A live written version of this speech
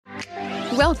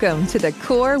Welcome to the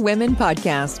Core Women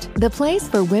Podcast, the place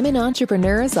for women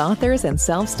entrepreneurs, authors, and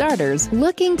self-starters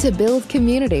looking to build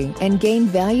community and gain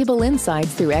valuable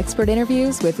insights through expert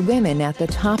interviews with women at the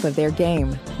top of their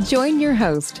game. Join your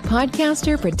host,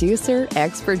 podcaster, producer,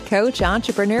 expert coach,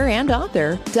 entrepreneur, and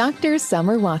author, Dr.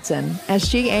 Summer Watson, as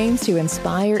she aims to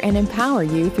inspire and empower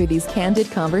you through these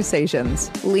candid conversations.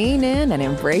 Lean in and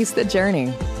embrace the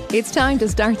journey. It's time to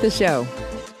start the show.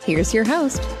 Here's your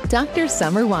host, Dr.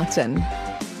 Summer Watson.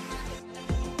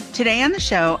 Today on the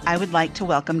show, I would like to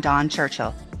welcome Dawn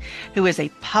Churchill, who is a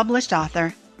published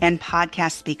author and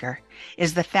podcast speaker,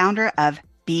 is the founder of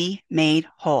Be Made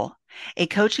Whole, a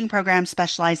coaching program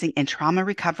specializing in trauma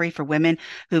recovery for women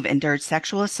who've endured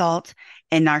sexual assault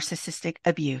and narcissistic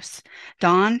abuse.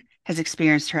 Dawn has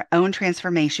experienced her own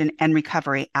transformation and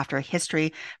recovery after a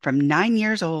history from 9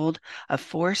 years old of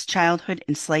forced childhood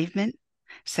enslavement,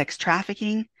 sex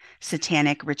trafficking,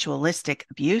 satanic ritualistic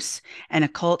abuse, and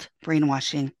occult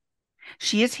brainwashing.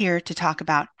 She is here to talk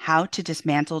about how to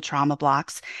dismantle trauma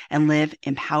blocks and live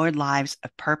empowered lives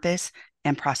of purpose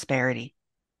and prosperity.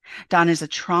 Dawn is a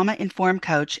trauma-informed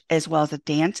coach as well as a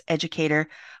dance educator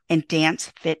and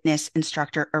dance fitness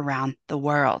instructor around the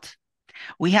world.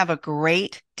 We have a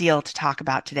great deal to talk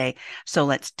about today, so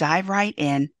let's dive right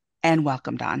in and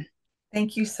welcome Dawn.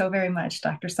 Thank you so very much,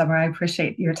 Dr. Summer. I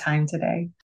appreciate your time today.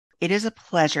 It is a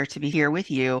pleasure to be here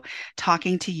with you,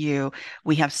 talking to you.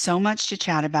 We have so much to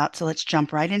chat about, so let's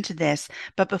jump right into this.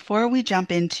 But before we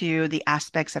jump into the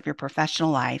aspects of your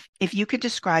professional life, if you could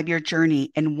describe your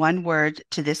journey in one word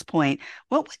to this point,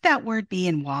 what would that word be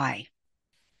and why?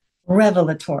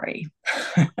 Revelatory.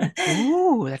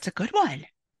 Ooh, that's a good one.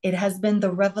 It has been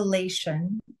the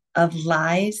revelation of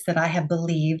lies that I have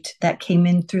believed that came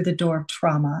in through the door of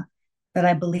trauma that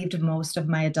I believed most of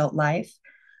my adult life.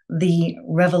 The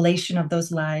revelation of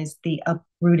those lies, the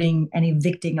uprooting and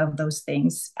evicting of those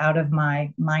things out of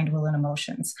my mind, will, and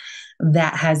emotions,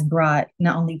 that has brought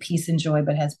not only peace and joy,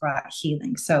 but has brought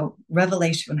healing. So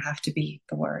revelation would have to be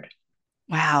the word.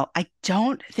 Wow. I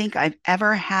don't think I've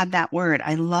ever had that word.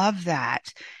 I love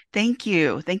that. Thank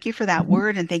you. Thank you for that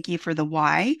word, and thank you for the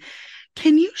why.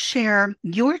 Can you share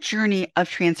your journey of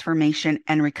transformation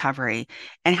and recovery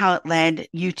and how it led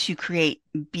you to create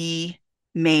Be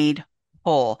Made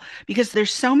Whole? Because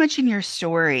there's so much in your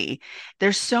story.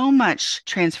 There's so much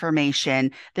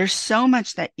transformation. There's so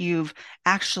much that you've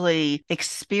actually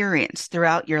experienced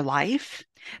throughout your life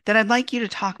that I'd like you to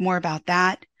talk more about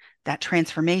that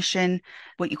transformation,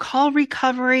 what you call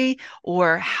recovery,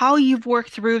 or how you've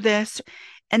worked through this,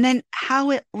 and then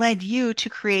how it led you to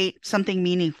create something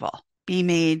meaningful. Be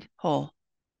Made Whole.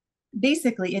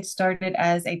 Basically, it started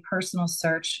as a personal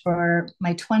search for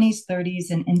my 20s,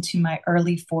 30s, and into my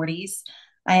early 40s.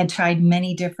 I had tried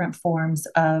many different forms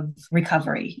of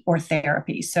recovery or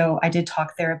therapy. So I did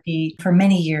talk therapy for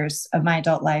many years of my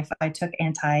adult life. I took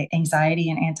anti-anxiety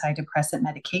and antidepressant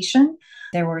medication.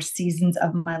 There were seasons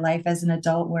of my life as an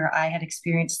adult where I had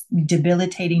experienced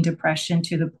debilitating depression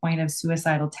to the point of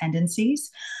suicidal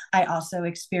tendencies. I also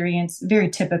experienced, very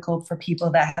typical for people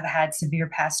that have had severe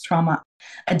past trauma,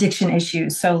 addiction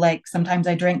issues. So like sometimes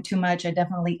I drank too much. I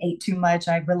definitely ate too much.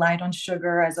 I relied on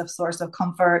sugar as a source of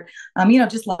comfort.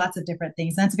 Just lots of different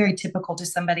things. And that's very typical to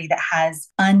somebody that has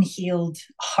unhealed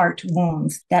heart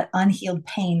wounds. That unhealed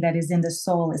pain that is in the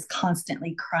soul is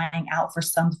constantly crying out for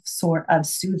some sort of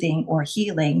soothing or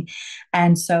healing.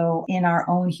 And so in our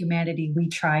own humanity, we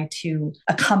try to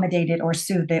accommodate it or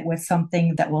soothe it with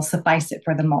something that will suffice it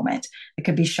for the moment. It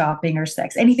could be shopping or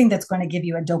sex, anything that's going to give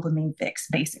you a dopamine fix,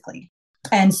 basically.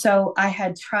 And so I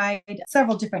had tried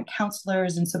several different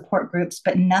counselors and support groups,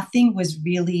 but nothing was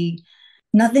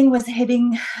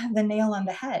hitting the nail on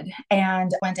the head.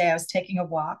 And one day I was taking a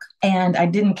walk and I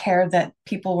didn't care that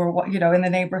people were, in the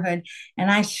neighborhood.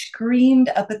 And I screamed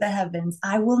up at the heavens,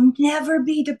 I will never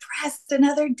be depressed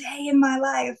another day in my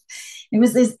life. It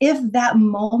was as if that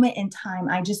moment in time,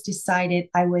 I just decided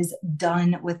I was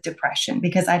done with depression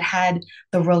because I'd had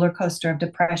the roller coaster of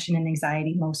depression and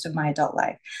anxiety most of my adult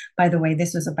life. By the way,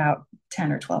 this was about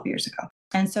 10 or 12 years ago.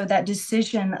 And so that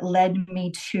decision led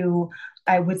me to,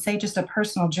 I would say, just a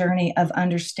personal journey of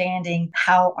understanding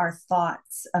how our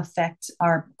thoughts affect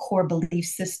our core belief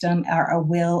system, our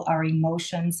will, our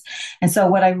emotions. And so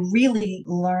what I really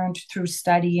learned through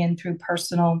study and through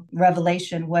personal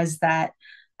revelation was that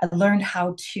I learned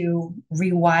how to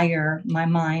rewire my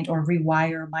mind or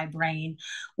rewire my brain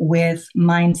with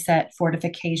mindset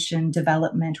fortification,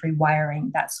 development,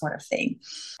 rewiring, that sort of thing.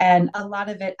 And a lot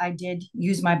of it, I did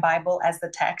use my Bible as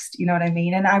the text, you know what I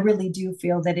mean? And I really do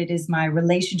feel that it is my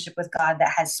relationship with God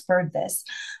that has spurred this.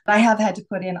 But I have had to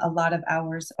put in a lot of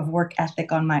hours of work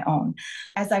ethic on my own.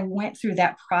 As I went through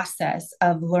that process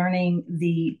of learning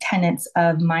the tenets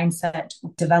of mindset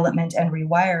development and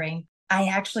rewiring, I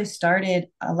actually started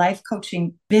a life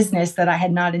coaching business that I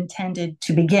had not intended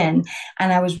to begin.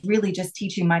 And I was really just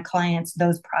teaching my clients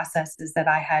those processes that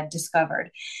I had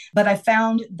discovered. But I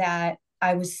found that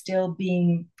I was still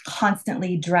being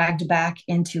constantly dragged back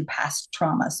into past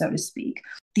trauma, so to speak.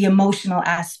 The emotional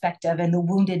aspect of it and the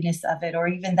woundedness of it, or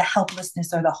even the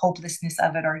helplessness or the hopelessness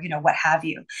of it, or, what have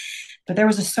you. But there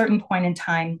was a certain point in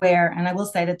time where, and I will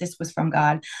say that this was from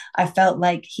God, I felt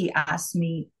like He asked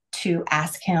me to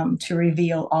ask Him to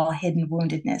reveal all hidden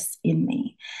woundedness in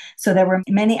me. So there were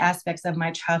many aspects of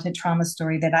my childhood trauma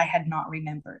story that I had not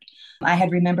remembered. I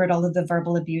had remembered all of the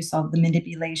verbal abuse, all of the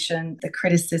manipulation, the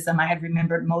criticism. I had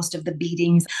remembered most of the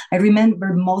beatings. I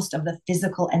remembered most of the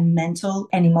physical and mental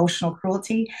and emotional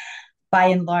cruelty. By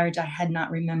and large, I had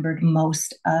not remembered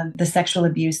most of the sexual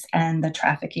abuse and the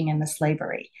trafficking and the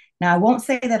slavery. Now, I won't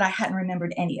say that I hadn't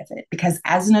remembered any of it, because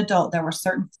as an adult, there were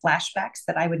certain flashbacks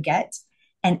that I would get.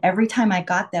 And every time I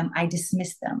got them, I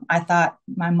dismissed them. I thought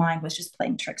my mind was just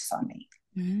playing tricks on me.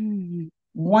 Mm.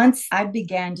 Once I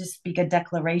began to speak a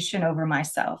declaration over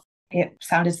myself, it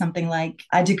sounded something like,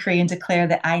 I decree and declare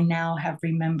that I now have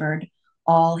remembered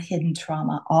all hidden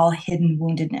trauma, all hidden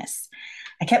woundedness.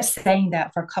 I kept saying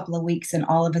that for a couple of weeks, and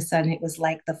all of a sudden it was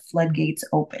like the floodgates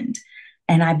opened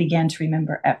and I began to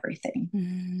remember everything.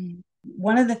 Mm.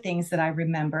 One of the things that I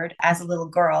remembered as a little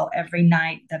girl, every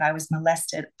night that I was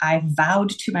molested, I vowed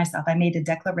to myself, I made a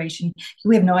declaration.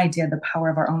 We have no idea the power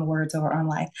of our own words over our own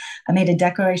life. I made a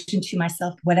declaration to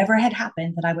myself, whatever had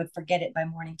happened, that I would forget it by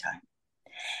morning time.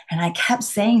 And I kept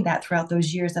saying that throughout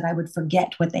those years, that I would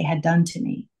forget what they had done to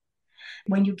me.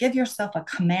 When you give yourself a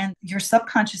command, your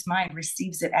subconscious mind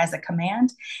receives it as a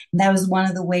command. And that was one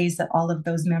of the ways that all of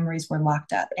those memories were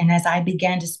locked up. And as I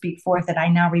began to speak forth that I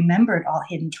now remembered all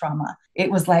hidden trauma,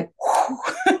 it was like,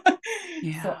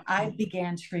 yeah. So I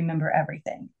began to remember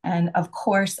everything. And of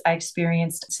course, I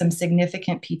experienced some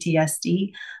significant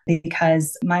PTSD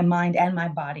because my mind and my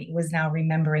body was now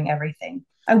remembering everything.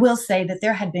 I will say that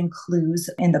there had been clues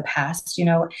in the past,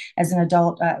 as an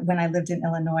adult, when I lived in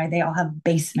Illinois, they all have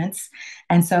basements.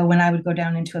 And so when I would go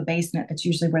down into a basement, that's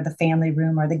usually where the family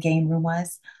room or the game room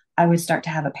was, I would start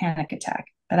to have a panic attack,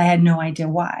 but I had no idea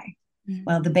why. Mm-hmm.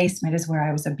 Well, the basement is where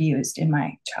I was abused in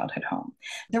my childhood home.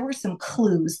 There were some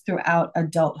clues throughout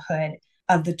adulthood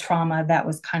of the trauma that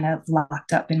was kind of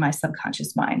locked up in my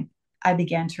subconscious mind. I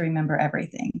began to remember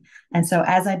everything. And so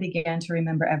as I began to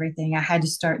remember everything, I had to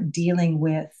start dealing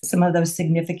with some of those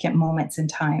significant moments in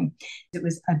time. It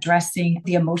was addressing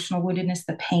the emotional woundedness,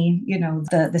 the pain,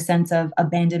 the sense of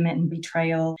abandonment and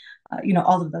betrayal,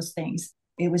 all of those things.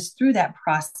 It was through that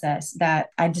process that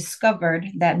I discovered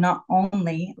that not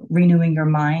only renewing your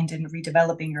mind and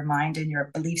redeveloping your mind and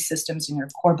your belief systems and your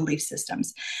core belief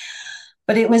systems,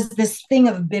 but it was this thing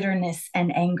of bitterness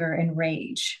and anger and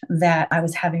rage that I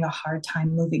was having a hard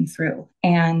time moving through.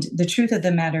 And the truth of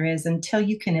the matter is, until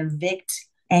you can evict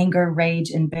anger, rage,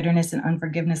 and bitterness and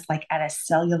unforgiveness, like at a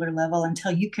cellular level,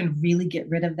 until you can really get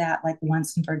rid of that, like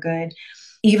once and for good,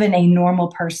 even a normal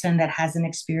person that hasn't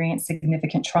experienced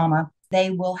significant trauma, they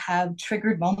will have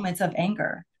triggered moments of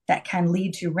anger that can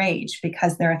lead to rage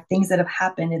because there are things that have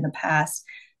happened in the past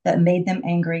that made them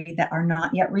angry that are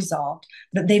not yet resolved,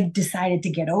 that they've decided to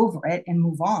get over it and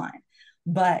move on.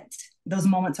 But those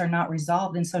moments are not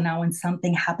resolved. And so now when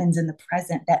something happens in the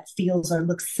present that feels or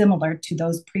looks similar to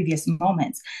those previous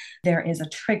moments, there is a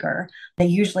trigger. They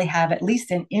usually have at least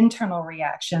an internal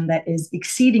reaction that is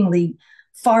exceedingly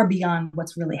far beyond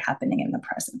what's really happening in the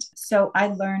present. So I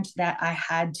learned that I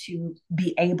had to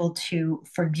be able to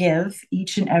forgive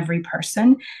each and every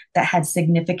person that had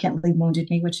significantly wounded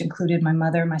me, which included my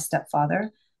mother, my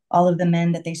stepfather, all of the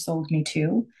men that they sold me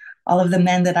to, all of the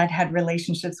men that I'd had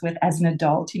relationships with as an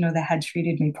adult, that had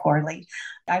treated me poorly.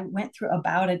 I went through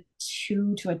about a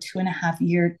 2 to 2.5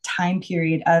 year time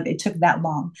period of, it took that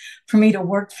long for me to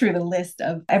work through the list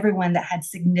of everyone that had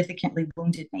significantly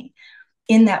wounded me.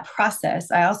 In that process,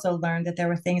 I also learned that there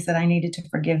were things that I needed to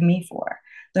forgive me for.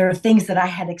 There are things that I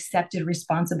had accepted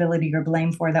responsibility or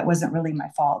blame for that wasn't really my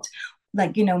fault.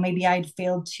 Like, you know, maybe I'd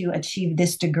failed to achieve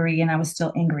this degree and I was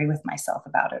still angry with myself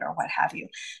about it or what have you.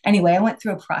 Anyway, I went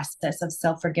through a process of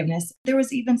self-forgiveness. There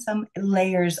was even some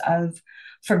layers of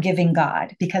forgiving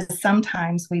God, because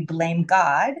sometimes we blame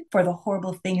God for the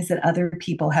horrible things that other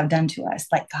people have done to us,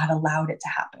 like God allowed it to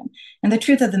happen. And the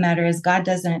truth of the matter is, God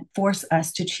doesn't force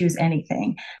us to choose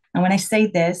anything. And when I say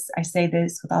this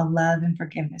with all love and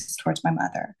forgiveness towards my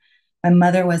mother. My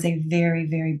mother was a very,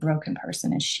 very broken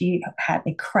person, and she had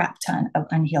a crap ton of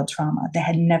unhealed trauma that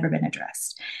had never been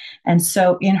addressed. And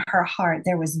so in her heart,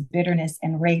 there was bitterness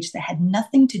and rage that had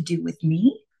nothing to do with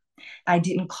me. I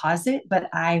didn't cause it, but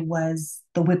I was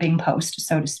the whipping post,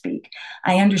 so to speak.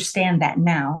 I understand that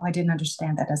now. I didn't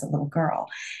understand that as a little girl.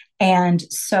 And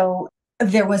so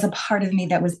there was a part of me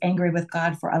that was angry with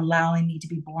God for allowing me to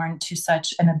be born to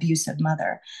such an abusive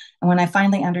mother. And when I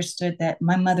finally understood that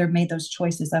my mother made those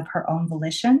choices of her own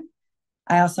volition,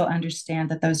 I also understand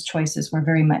that those choices were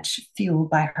very much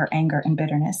fueled by her anger and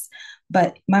bitterness.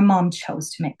 But my mom chose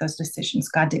to make those decisions.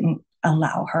 God didn't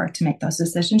allow her to make those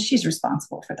decisions. She's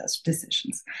responsible for those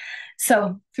decisions.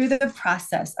 So through the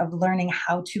process of learning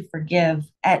how to forgive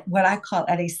at what I call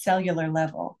at a cellular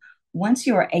level, once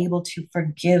you are able to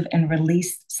forgive and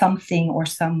release something or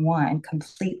someone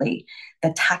completely,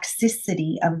 the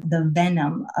toxicity of the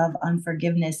venom of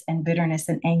unforgiveness and bitterness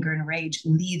and anger and rage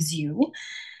leaves you.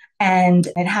 And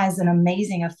it has an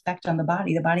amazing effect on the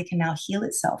body. The body can now heal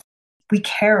itself. We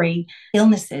carry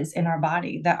illnesses in our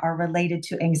body that are related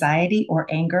to anxiety or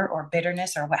anger or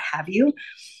bitterness or what have you.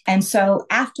 And so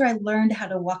after I learned how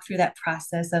to walk through that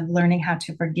process of learning how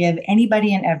to forgive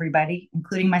anybody and everybody,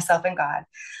 including myself and God,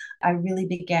 I really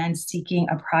began seeking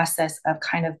a process of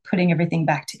kind of putting everything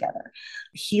back together,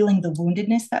 healing the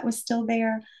woundedness that was still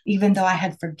there. Even though I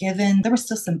had forgiven, there was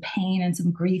still some pain and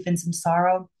some grief and some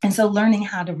sorrow. And so learning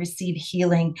how to receive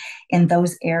healing in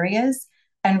those areas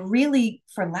and really,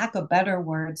 for lack of better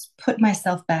words, put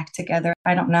myself back together.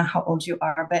 I don't know how old you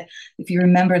are, but if you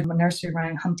remember the nursery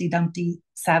rhyme, Humpty Dumpty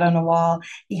sat on a wall,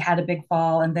 he had a big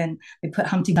fall, and then they put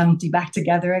Humpty Dumpty back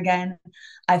together again.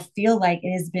 I feel like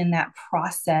it has been that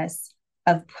process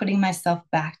of putting myself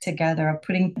back together, of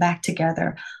putting back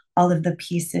together all of the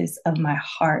pieces of my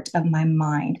heart, of my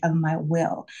mind, of my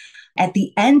will. At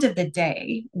the end of the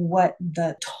day, what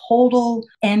the total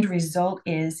end result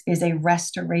is a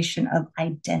restoration of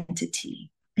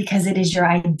identity, because it is your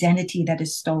identity that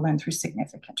is stolen through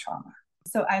significant trauma.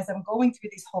 So as I'm going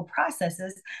through these whole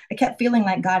processes, I kept feeling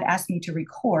like God asked me to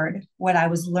record what I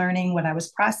was learning, what I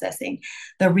was processing.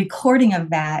 The recording of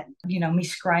that, me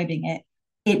scribing it,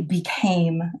 it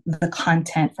became the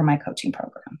content for my coaching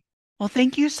program. Well,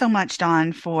 thank you so much,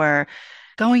 Dawn, for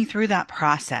going through that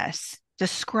process,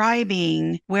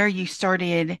 describing where you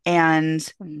started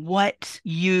and what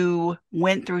you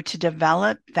went through to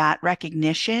develop that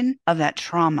recognition of that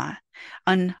trauma,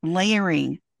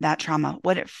 unlayering that trauma,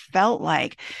 what it felt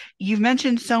like. You've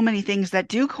mentioned so many things that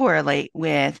do correlate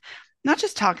with not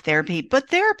just talk therapy, but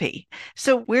therapy.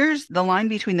 So where's the line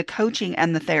between the coaching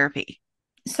and the therapy?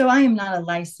 So I am not a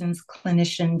licensed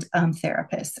clinician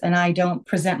therapist, and I don't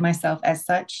present myself as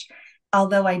such.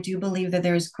 Although I do believe that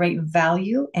there is great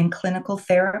value in clinical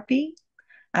therapy,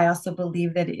 I also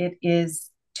believe that it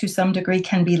is, to some degree,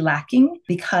 can be lacking,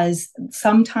 because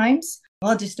sometimes,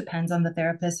 well, it just depends on the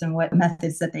therapist and what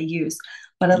methods that they use.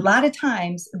 But a lot of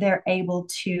times they're able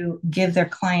to give their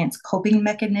clients coping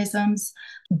mechanisms,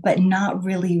 but not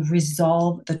really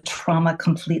resolve the trauma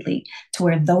completely, to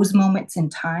where those moments in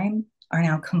time are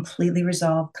now completely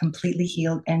resolved, completely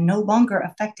healed, and no longer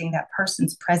affecting that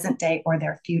person's present day or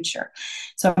their future.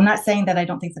 So I'm not saying that I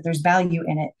don't think that there's value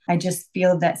in it. I just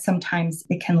feel that sometimes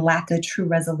it can lack a true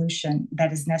resolution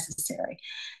that is necessary.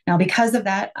 Now, because of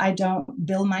that, I don't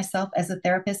bill myself as a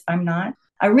therapist. I'm not.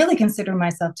 I really consider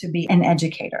myself to be an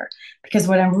educator, because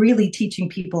what I'm really teaching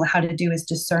people how to do is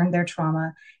discern their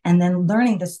trauma and then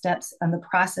learning the steps and the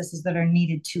processes that are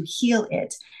needed to heal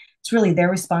it. It's really their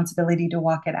responsibility to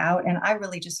walk it out. And I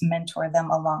really just mentor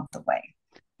them along the way.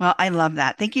 Well, I love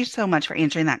that. Thank you so much for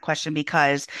answering that question,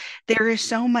 because there is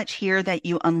so much here that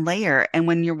you unlayer. And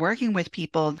when you're working with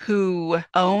people who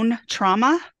own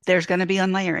trauma, there's going to be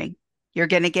unlayering. You're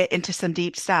going to get into some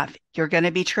deep stuff. You're going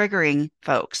to be triggering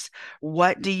folks.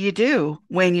 What do you do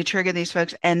when you trigger these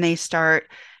folks and they start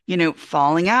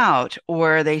falling out,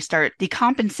 or they start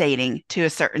decompensating to a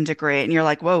certain degree? And you're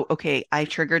like, whoa, okay, I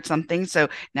triggered something. So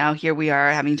now here we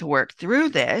are having to work through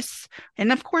this.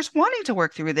 And of course, wanting to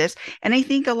work through this. And I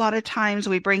think a lot of times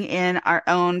we bring in our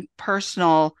own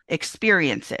personal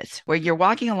experiences where you're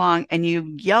walking along and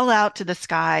you yell out to the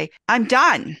sky, I'm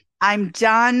done. I'm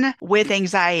done with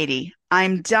anxiety.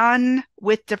 I'm done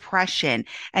with depression,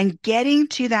 and getting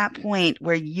to that point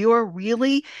where you're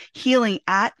really healing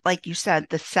at, like you said,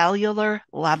 the cellular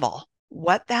level,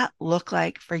 what that looked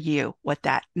like for you, what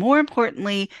that more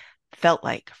importantly felt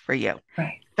like for you.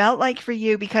 Right. Felt like for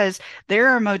you, because there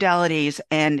are modalities,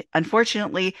 and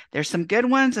unfortunately there's some good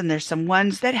ones and there's some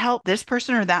ones that help this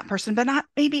person or that person, but not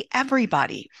maybe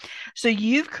everybody. So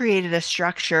you've created a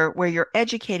structure where you're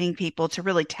educating people to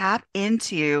really tap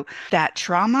into that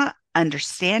trauma,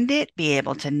 understand it, be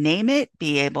able to name it,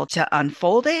 be able to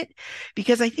unfold it.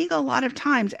 Because I think a lot of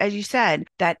times, as you said,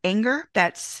 that anger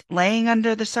that's laying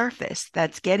under the surface,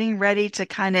 that's getting ready to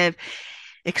kind of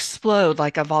explode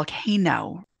like a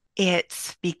volcano,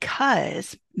 it's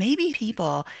because maybe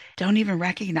people don't even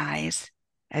recognize,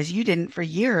 as you didn't for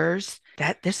years,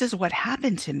 that this is what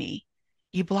happened to me.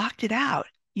 You blocked it out.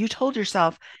 You told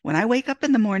yourself, when I wake up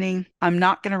in the morning, I'm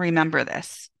not going to remember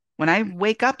this. When I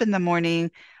wake up in the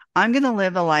morning, I'm going to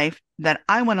live a life that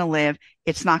I want to live.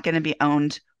 It's not going to be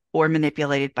owned or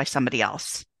manipulated by somebody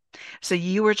else. So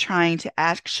you were trying to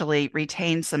actually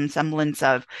retain some semblance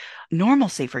of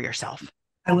normalcy for yourself.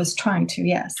 I was trying to,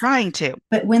 yes. Trying to.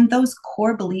 But when those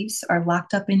core beliefs are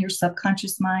locked up in your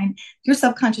subconscious mind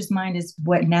is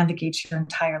what navigates your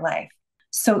entire life.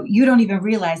 So you don't even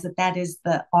realize that that is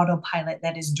the autopilot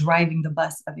that is driving the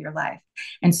bus of your life.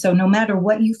 And so no matter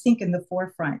what you think in the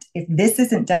forefront, if this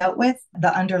isn't dealt with,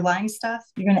 the underlying stuff,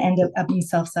 you're going to end up in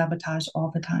self-sabotage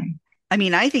all the time. I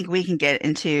mean, I think we can get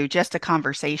into just a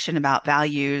conversation about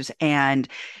values, and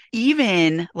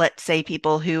even, let's say,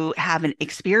 people who haven't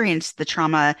experienced the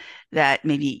trauma that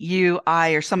maybe you,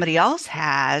 I, or somebody else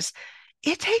has.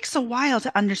 It takes a while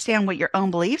to understand what your own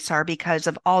beliefs are because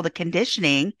of all the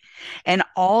conditioning and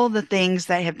all the things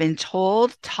that have been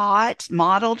told, taught,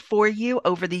 modeled for you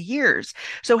over the years.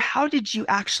 So how did you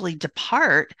actually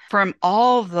depart from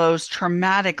all those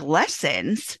traumatic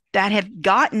lessons that have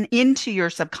gotten into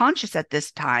your subconscious at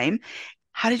this time?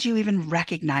 How did you even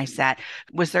recognize that?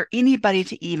 Was there anybody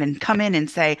to even come in and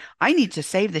say, I need to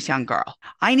save this young girl.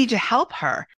 I need to help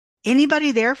her.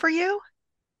 Anybody there for you?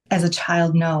 As a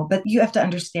child, no. But you have to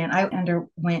understand, I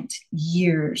underwent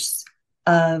years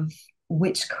of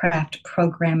witchcraft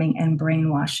programming and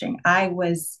brainwashing. I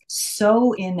was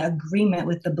so in agreement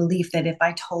with the belief that if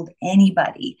I told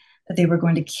anybody that they were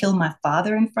going to kill my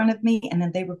father in front of me and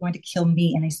then they were going to kill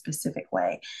me in a specific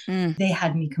way, they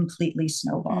had me completely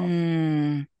snowballed.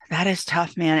 That is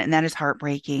tough, man. And that is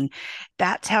heartbreaking.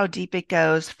 That's how deep it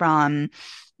goes from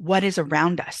what is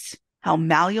around us, how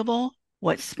malleable,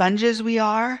 what sponges we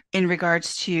are in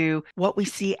regards to what we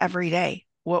see every day,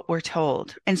 what we're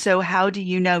told. And so how do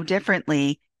you know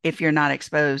differently if you're not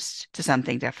exposed to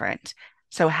something different?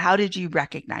 So how did you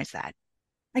recognize that?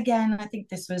 Again, I think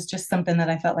this was just something that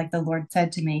I felt like the Lord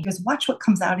said to me. He goes, watch what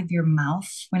comes out of your mouth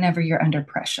whenever you're under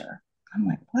pressure. I'm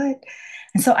like, what?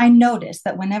 And so I noticed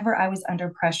that whenever I was under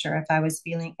pressure, if I was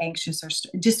feeling anxious or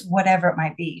just whatever it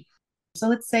might be. So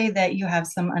let's say that you have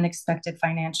some unexpected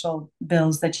financial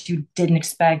bills that you didn't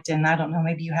expect. And I don't know,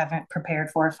 maybe you haven't prepared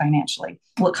for financially.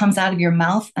 What comes out of your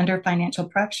mouth under financial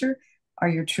pressure are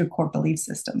your true core belief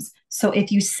systems. So if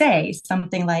you say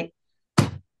something like,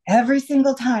 every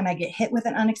single time I get hit with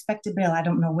an unexpected bill, I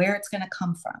don't know where it's going to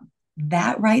come from.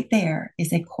 That right there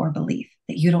is a core belief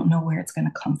that you don't know where it's going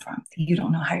to come from. That you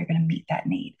don't know how you're going to meet that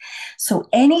need. So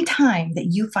anytime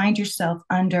that you find yourself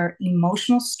under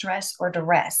emotional stress or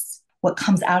duress, what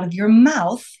comes out of your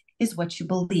mouth is what you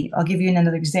believe. I'll give you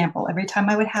another example. Every time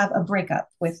I would have a breakup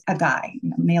with a guy,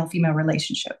 male-female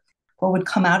relationship, what would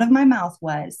come out of my mouth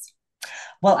was,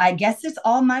 well, I guess it's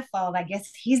all my fault. I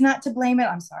guess he's not to blame it.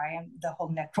 I'm sorry. I'm the whole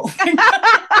neck roll thing.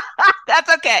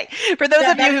 That's okay. For those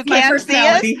of you who can't see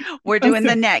us, we're doing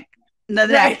the neck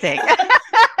thing.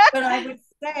 But I would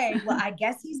say, well, I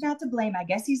guess he's not to blame. I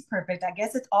guess he's perfect. I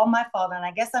guess it's all my fault. And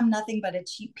I guess I'm nothing but a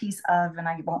cheap piece of, and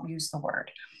I won't use the word.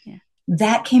 Yeah.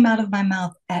 That came out of my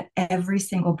mouth at every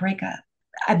single breakup.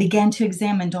 I began to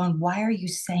examine, Dawn, why are you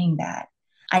saying that?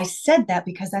 I said that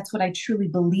because that's what I truly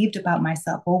believed about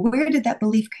myself. Well, where did that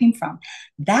belief came from?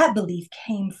 That belief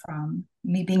came from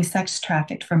me being sex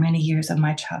trafficked for many years of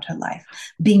my childhood life,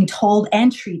 being told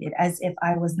and treated as if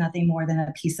I was nothing more than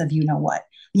a piece of you-know-what,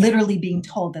 literally being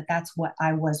told that that's what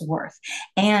I was worth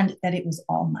and that it was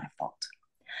all my fault.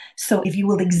 So if you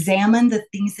will examine the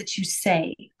things that you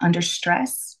say under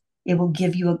stress, it will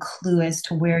give you a clue as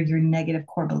to where your negative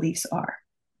core beliefs are.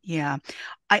 Yeah.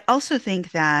 I also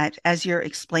think that as you're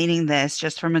explaining this,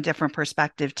 just from a different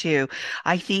perspective too,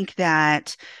 I think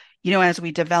that as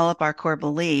we develop our core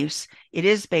beliefs, it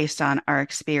is based on our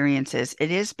experiences. It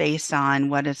is based on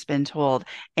what has been told,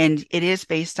 and it is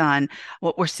based on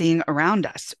what we're seeing around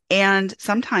us. And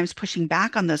sometimes pushing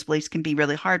back on those beliefs can be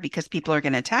really hard because people are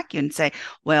going to attack you and say,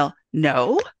 well,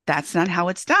 no, that's not how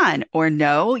it's done, or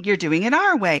no, you're doing it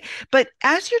our way. But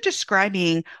as you're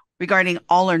describing regarding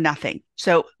all or nothing,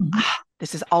 so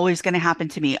this is always going to happen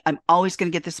to me. I'm always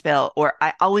going to get this bill, or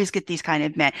I always get these kind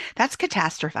of men. That's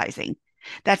catastrophizing.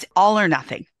 That's all or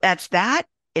nothing. That's that.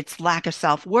 It's lack of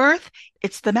self-worth.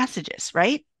 It's the messages,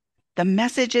 right? The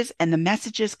messages, and the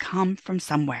messages come from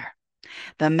somewhere.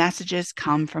 The messages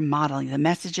come from modeling. The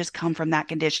messages come from that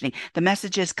conditioning. The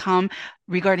messages come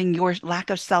regarding your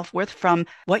lack of self-worth from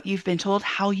what you've been told,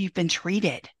 how you've been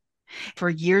treated for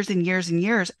years and years and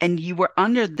years. And you were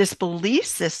under this belief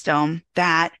system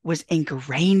that was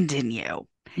ingrained in you.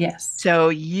 Yes. So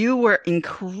you were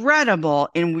incredible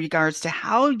in regards to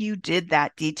how you did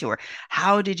that detour.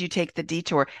 How did you take the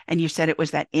detour? And you said it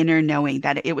was that inner knowing,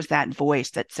 that it was that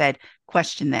voice that said,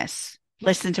 question this.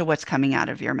 Listen to what's coming out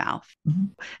of your mouth. Mm-hmm.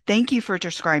 Thank you for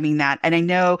describing that. And I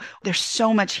know there's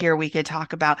so much here we could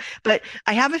talk about, but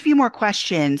I have a few more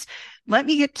questions. Let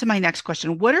me get to my next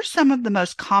question. What are some of the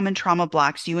most common trauma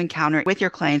blocks you encounter with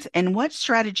your clients, and what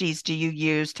strategies do you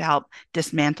use to help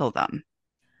dismantle them?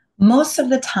 Most of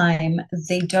the time,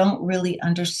 they don't really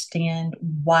understand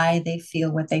why they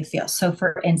feel what they feel. So,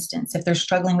 for instance, if they're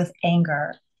struggling with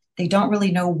anger, they don't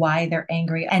really know why they're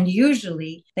angry. And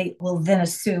usually they will then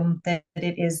assume that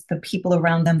it is the people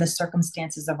around them, the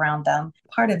circumstances around them.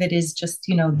 Part of it is just,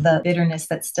 the bitterness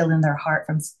that's still in their heart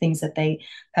from things that they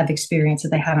have experienced that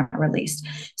they haven't released.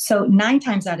 So 9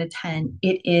 times out of 10,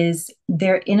 it is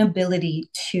their inability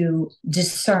to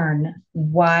discern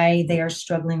why they are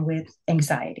struggling with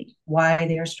anxiety, why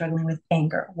they are struggling with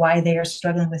anger, why they are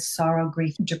struggling with sorrow,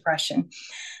 grief, depression.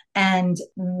 And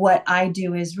what I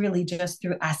do is really just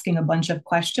through asking a bunch of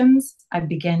questions, I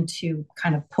begin to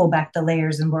kind of pull back the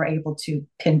layers, and we're able to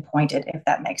pinpoint it, if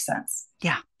that makes sense.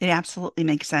 Yeah, it absolutely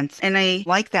makes sense. And I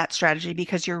like that strategy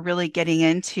because you're really getting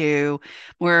into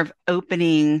more of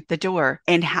opening the door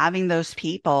and having those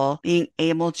people being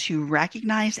able to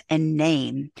recognize and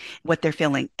name what they're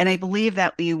feeling. And I believe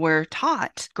that we were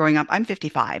taught growing up, I'm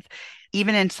 55,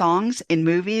 even in songs, in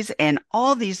movies, and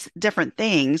all these different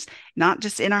things, not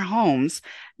just in our homes,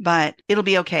 but it'll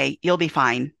be okay. You'll be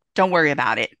fine. Don't worry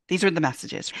about it. These are the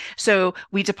messages. So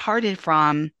we departed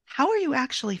from, how are you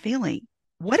actually feeling?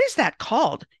 What is that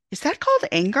called? Is that called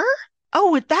anger?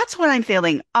 Oh, that's what I'm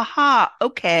feeling. Aha.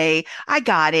 Okay. I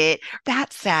got it.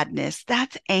 That's sadness.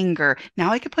 That's anger.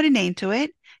 Now I can put a name to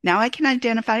it. Now I can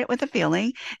identify it with a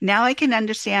feeling. Now I can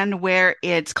understand where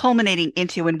it's culminating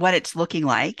into and what it's looking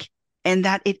like, and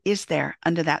that it is there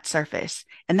under that surface,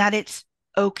 and that it's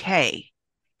okay.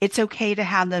 It's okay to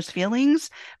have those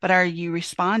feelings, but are you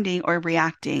responding or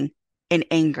reacting in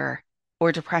anger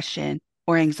or depression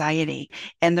or anxiety?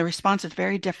 And the response is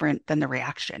very different than the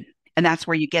reaction. And that's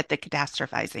where you get the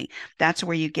catastrophizing. That's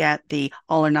where you get the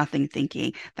all or nothing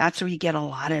thinking. That's where you get a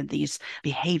lot of these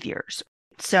behaviors.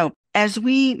 So as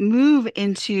we move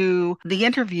into the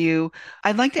interview,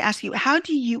 I'd like to ask you, how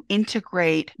do you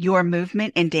integrate your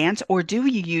movement and dance, or do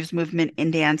you use movement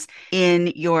and dance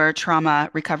in your trauma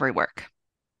recovery work?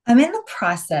 I'm in the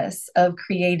process of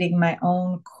creating my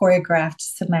own choreographed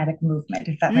somatic movement,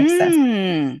 if that makes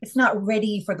sense. It's not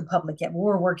ready for the public yet, but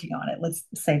we're working on it. Let's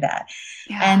say that.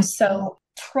 Yeah. And so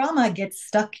trauma gets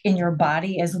stuck in your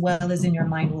body as well as in your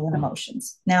mind, will, and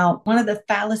emotions. Now, one of the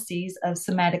fallacies of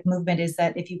somatic movement is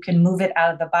that if you can move it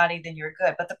out of the body, then you're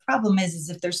good. But the problem is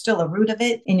if there's still a root of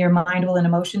it in your mind, will, and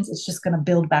emotions, it's just going to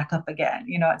build back up again.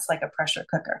 It's like a pressure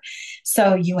cooker.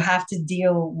 So you have to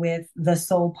deal with the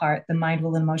soul part, the mind,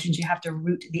 will, and emotions. You have to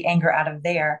root the anger out of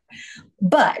there.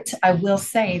 But I will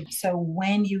say, so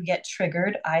when you get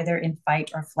triggered, either in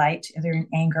fight or flight, either in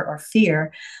anger or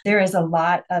fear, there is a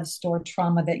lot of stored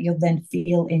trauma that you'll then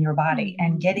feel in your body,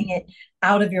 and getting it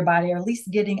out of your body, or at least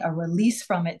getting a release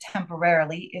from it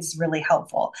temporarily, is really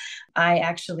helpful. I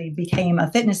actually became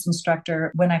a fitness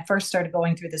instructor when I first started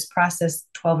going through this process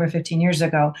 12 or 15 years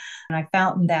ago. And I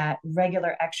found that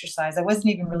regular exercise, I wasn't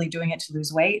even really doing it to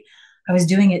lose weight. I was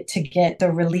doing it to get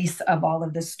the release of all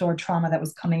of this stored trauma that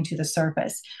was coming to the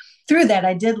surface. Through that,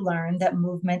 I did learn that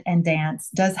movement and dance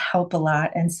does help a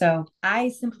lot. And so I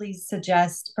simply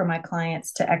suggest for my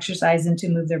clients to exercise and to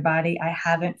move their body. I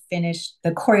haven't finished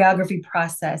the choreography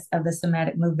process of the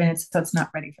somatic movement, so it's not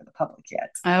ready for the public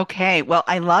yet. Okay. Well,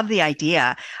 I love the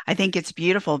idea. I think it's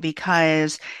beautiful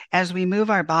because as we move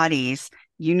our bodies,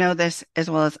 you know this as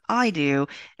well as I do,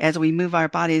 as we move our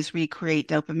bodies, we create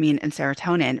dopamine and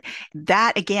serotonin.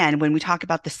 That, again, when we talk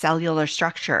about the cellular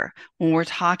structure, when we're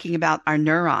talking about our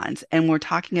neurons and we're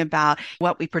talking about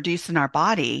what we produce in our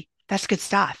body, that's good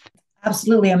stuff.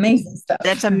 Absolutely amazing stuff.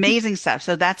 That's amazing stuff.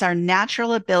 So that's our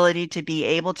natural ability to be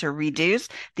able to reduce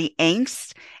the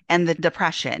angst and the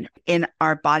depression in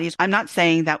our bodies. I'm not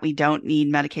saying that we don't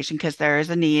need medication, because there is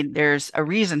a need, there's a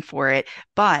reason for it,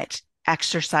 but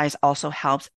exercise also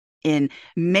helps. In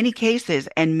many cases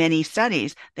and many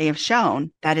studies, they have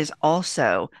shown that is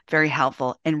also very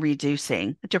helpful in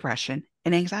reducing depression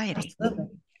and anxiety.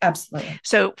 Absolutely. Absolutely.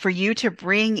 So for you to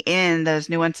bring in those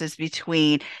nuances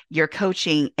between your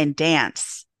coaching and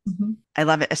dance, I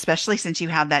love it, especially since you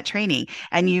have that training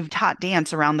and you've taught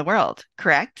dance around the world,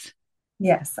 correct?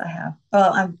 Yes, I have.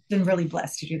 Well, I've been really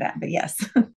blessed to do that, but yes.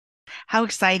 How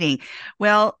exciting.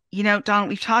 Well, Dawn,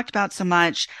 we've talked about so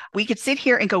much. We could sit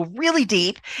here and go really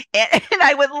deep, and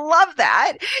I would love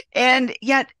that. And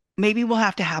yet, maybe we'll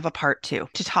have to have a part 2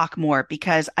 to talk more,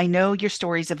 because I know your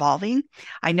story's evolving.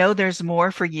 I know there's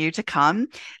more for you to come,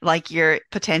 like you're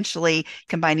potentially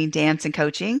combining dance and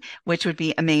coaching, which would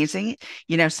be amazing.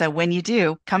 So when you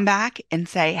do, come back and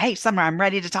say, hey, Summer, I'm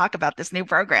ready to talk about this new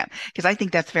program, because I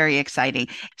think that's very exciting.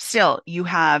 Still, you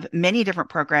have many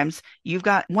different programs. You've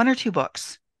got 1 or 2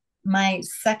 books. My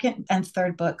second and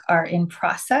third book are in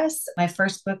process. My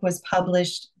first book was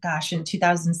published, in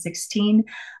 2016.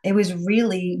 It was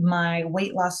really my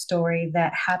weight loss story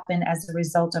that happened as a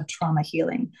result of trauma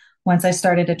healing. Once I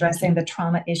started addressing the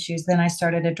trauma issues, then I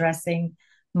started addressing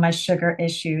my sugar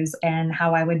issues and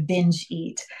how I would binge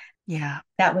eat. Yeah.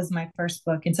 That was my first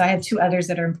book. And so I have 2 others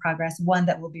that are in progress, one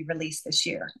that will be released this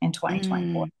year in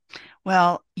 2024.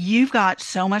 Well, you've got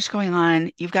so much going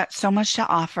on. You've got so much to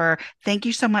offer. Thank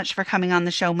you so much for coming on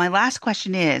the show. My last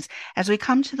question is, as we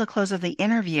come to the close of the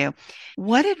interview,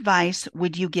 what advice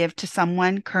would you give to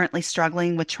someone currently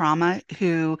struggling with trauma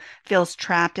who feels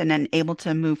trapped and unable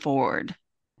to move forward?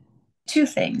 2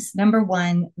 things. Number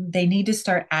 1, they need to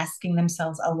start asking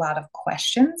themselves a lot of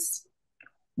questions.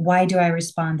 Why do I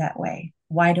respond that way?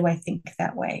 Why do I think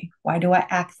that way? Why do I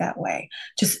act that way?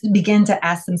 Just begin to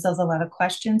ask themselves a lot of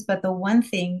questions. But the one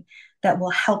thing that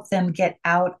will help them get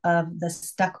out of the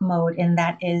stuck mode, and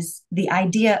that is the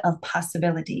idea of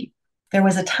possibility. There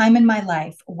was a time in my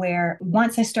life where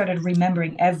once I started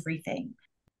remembering everything,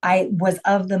 I was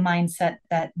of the mindset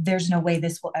that there's no way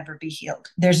this will ever be healed.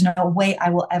 There's no way I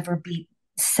will ever be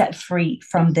set free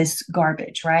from this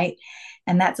garbage, right?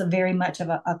 And that's a very much of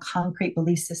a concrete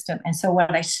belief system. And so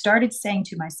what I started saying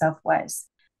to myself was,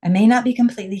 I may not be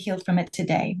completely healed from it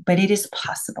today, but it is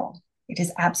possible. It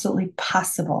is absolutely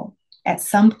possible at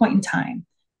some point in time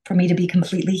for me to be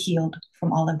completely healed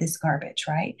from all of this garbage,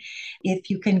 right? If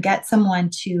you can get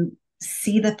someone to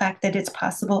see the fact that it's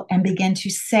possible and begin to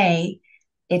say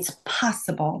it's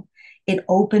possible, it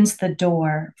opens the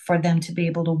door for them to be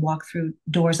able to walk through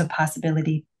doors of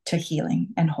possibility to healing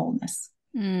and wholeness.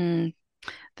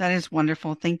 That is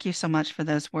wonderful. Thank you so much for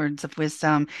those words of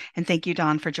wisdom. And thank you,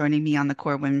 Dawn, for joining me on the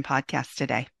Core Women podcast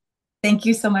today. Thank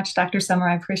you so much, Dr. Summer.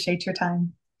 I appreciate your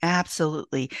time.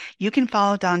 Absolutely. You can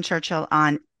follow Dawn Churchill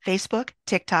on Facebook,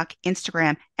 TikTok,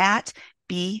 Instagram at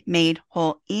Be Made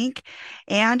Whole Inc.,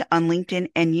 and on LinkedIn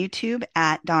and YouTube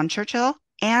at Dawn Churchill,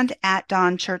 and at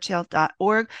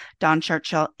dawnchurchill.org,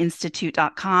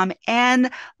 dawnchurchillinstitute.com,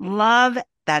 and love,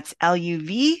 that's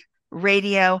LUV,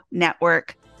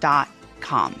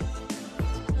 radionetwork.com.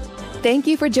 Thank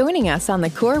you for joining us on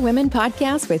the Core Women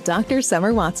podcast with Dr.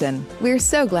 Summer Watson. We're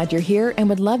so glad you're here and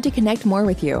would love to connect more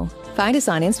with you. Find us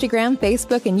on Instagram,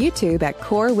 Facebook, and YouTube at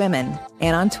Core Women,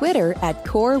 and on Twitter at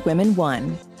Core Women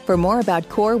 1. For more about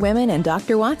Core Women and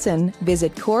Dr. Watson,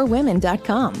 visit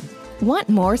corewomen.com. Want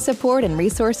more support and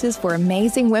resources for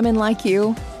amazing women like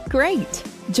you? Great!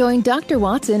 Join Dr.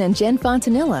 Watson and Jen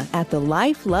Fontanilla at the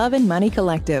Life, Love, and Money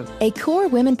Collective, a Core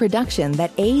Women production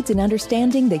that aids in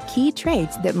understanding the key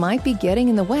traits that might be getting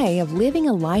in the way of living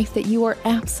a life that you are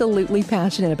absolutely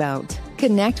passionate about.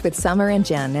 Connect with Summer and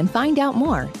Jen and find out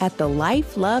more at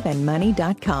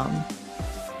thelifeloveandmoney.com.